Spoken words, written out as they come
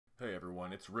Hey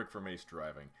everyone, it's Rick from Ace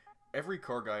Driving. Every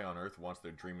car guy on Earth wants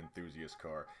their dream enthusiast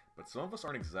car, but some of us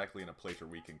aren't exactly in a place where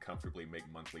we can comfortably make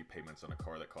monthly payments on a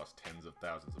car that costs tens of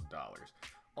thousands of dollars.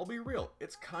 I'll be real,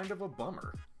 it's kind of a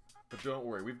bummer. But don't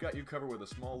worry, we've got you covered with a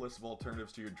small list of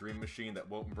alternatives to your dream machine that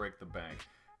won't break the bank.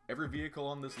 Every vehicle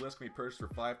on this list can be purchased for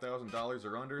 $5,000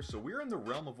 or under, so we're in the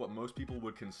realm of what most people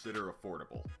would consider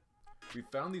affordable. We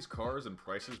found these cars and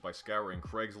prices by scouring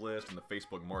Craigslist and the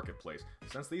Facebook Marketplace,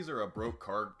 since these are a broke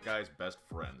car guy's best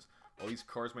friends. While these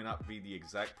cars may not be the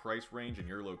exact price range in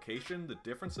your location, the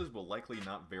differences will likely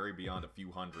not vary beyond a few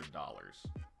 $100s.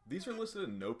 These are listed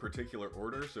in no particular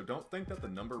order, so don't think that the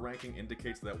number ranking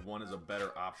indicates that one is a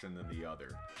better option than the other.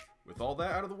 With all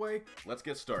that out of the way, let's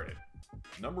get started.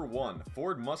 Number 1,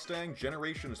 Ford Mustang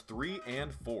Generations 3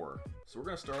 and 4. So we're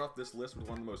going to start off this list with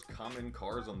one of the most common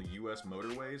cars on the US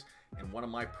motorways, and one of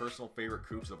my personal favorite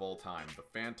coupes of all time, the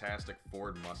fantastic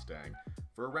Ford Mustang.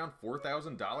 For around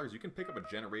 $4,000, you can pick up a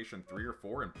Generation 3 or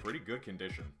 4 in pretty good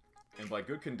condition. And by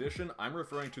good condition, I'm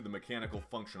referring to the mechanical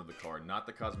function of the car, not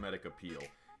the cosmetic appeal.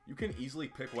 You can easily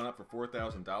pick one up for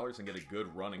 $4,000 and get a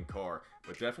good running car,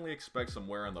 but definitely expect some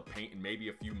wear on the paint and maybe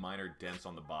a few minor dents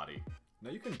on the body. Now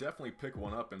you can definitely pick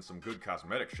one up in some good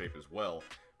cosmetic shape as well,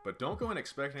 but don't go in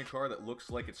expecting a car that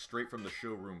looks like it's straight from the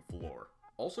showroom floor.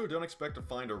 Also, don't expect to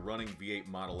find a running V8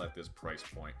 model at this price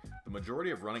point. The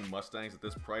majority of running Mustangs at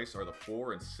this price are the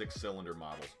 4 and 6 cylinder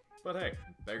models. But hey,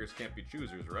 beggars can't be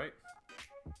choosers, right?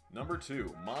 Number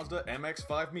 2, Mazda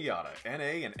MX-5 Miata,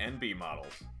 NA and NB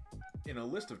models. In a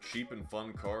list of cheap and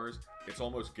fun cars, it's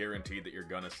almost guaranteed that you're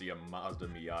gonna see a Mazda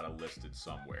Miata listed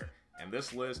somewhere, and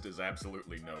this list is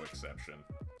absolutely no exception.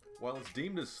 While it's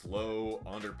deemed as slow,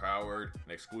 underpowered,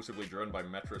 and exclusively driven by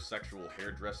metrosexual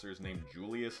hairdressers named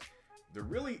Julius, there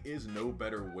really is no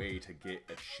better way to get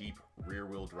a cheap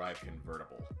rear-wheel drive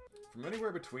convertible. From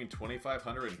anywhere between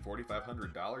 $2,500 and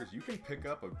 $4,500, you can pick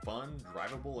up a fun,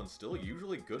 drivable, and still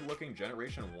usually good-looking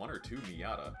Generation 1 or 2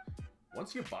 Miata.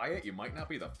 Once you buy it, you might not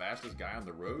be the fastest guy on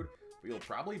the road, but you'll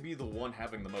probably be the one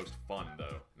having the most fun, though.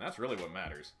 And that's really what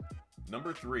matters.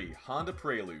 Number 3, Honda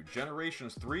Prelude,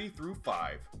 Generations 3 through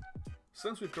 5.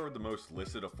 Since we've covered the most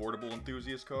listed affordable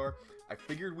enthusiast car, I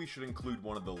figured we should include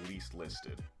one of the least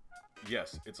listed.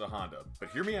 Yes, it's a Honda, but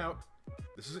hear me out.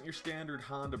 This isn't your standard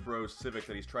Honda Bros Civic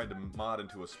that he's tried to mod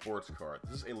into a sports car.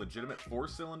 This is a legitimate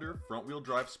 4-cylinder, front-wheel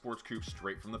drive sports coupe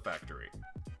straight from the factory.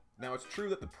 Now, it's true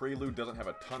that the Prelude doesn't have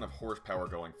a ton of horsepower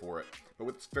going for it, but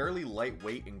with its fairly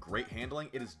lightweight and great handling,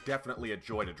 it is definitely a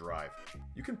joy to drive.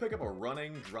 You can pick up a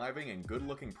running, driving, and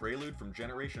good-looking Prelude from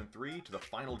Generation 3 to the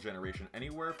final generation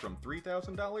anywhere from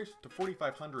 $3,000 to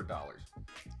 $4,500.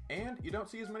 And you don't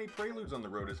see as many Preludes on the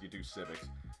road as you do Civics,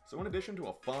 so in addition to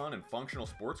a fun and functional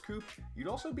sports coupe, you'd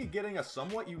also be getting a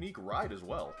somewhat unique ride as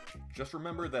well. Just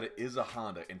remember that it is a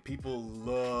Honda, and people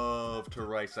love to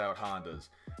rice out Hondas,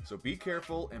 so be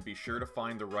careful and be sure to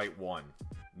find the right one.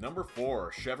 Number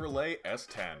 4, Chevrolet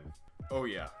S10. Oh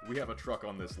yeah, we have a truck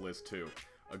on this list too.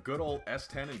 A good old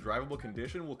S10 in drivable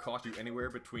condition will cost you anywhere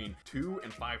between $2,000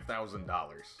 and $5,000.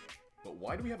 But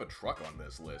why do we have a truck on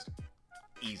this list?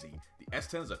 Easy. The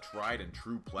S10 is a tried and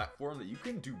true platform that you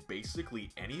can do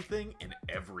basically anything and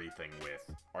everything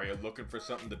with. Are you looking for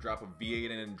something to drop a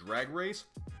V8 in and drag race?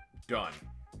 Done.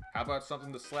 How about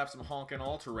something to slap some honkin'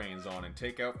 all-terrains on and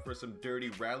take out for some dirty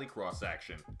rallycross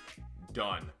action?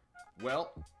 Done.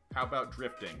 Well, how about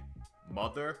drifting?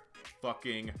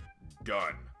 Motherfucking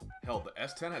done. Hell, the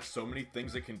S10 has so many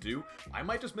things it can do, I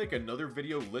might just make another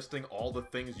video listing all the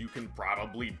things you can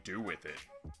probably do with it.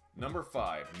 Number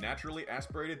 5, naturally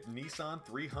aspirated Nissan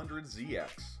 300ZX.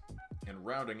 And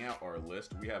rounding out our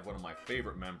list, we have one of my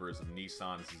favorite members of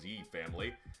Nissan's Z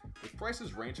family. With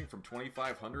prices ranging from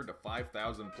 $2,500 to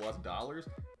 $5,000 plus dollars,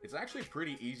 it's actually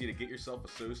pretty easy to get yourself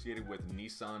associated with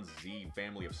Nissan's Z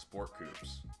family of sport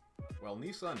coupes. While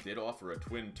Nissan did offer a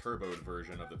twin-turboed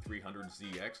version of the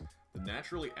 300ZX, the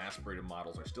naturally aspirated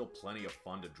models are still plenty of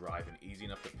fun to drive and easy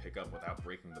enough to pick up without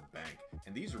breaking the bank.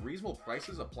 And these reasonable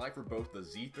prices apply for both the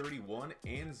Z31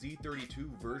 and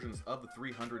Z32 versions of the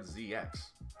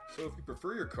 300ZX. So if you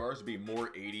prefer your cars to be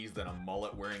more 80s than a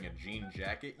mullet wearing a jean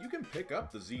jacket, you can pick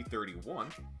up the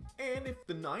Z31. And if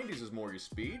the 90s is more your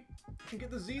speed, you can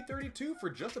get the Z32 for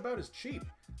just about as cheap.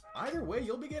 Either way,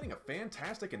 you'll be getting a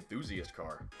fantastic enthusiast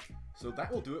car. So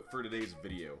that will do it for today's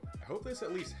video. I hope this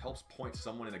at least helps point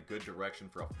someone in a good direction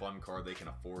for a fun car they can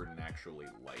afford and actually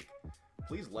like.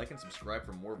 Please like and subscribe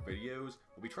for more videos.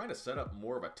 We'll be trying to set up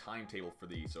more of a timetable for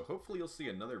these, so hopefully you'll see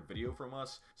another video from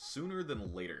us sooner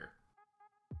than later.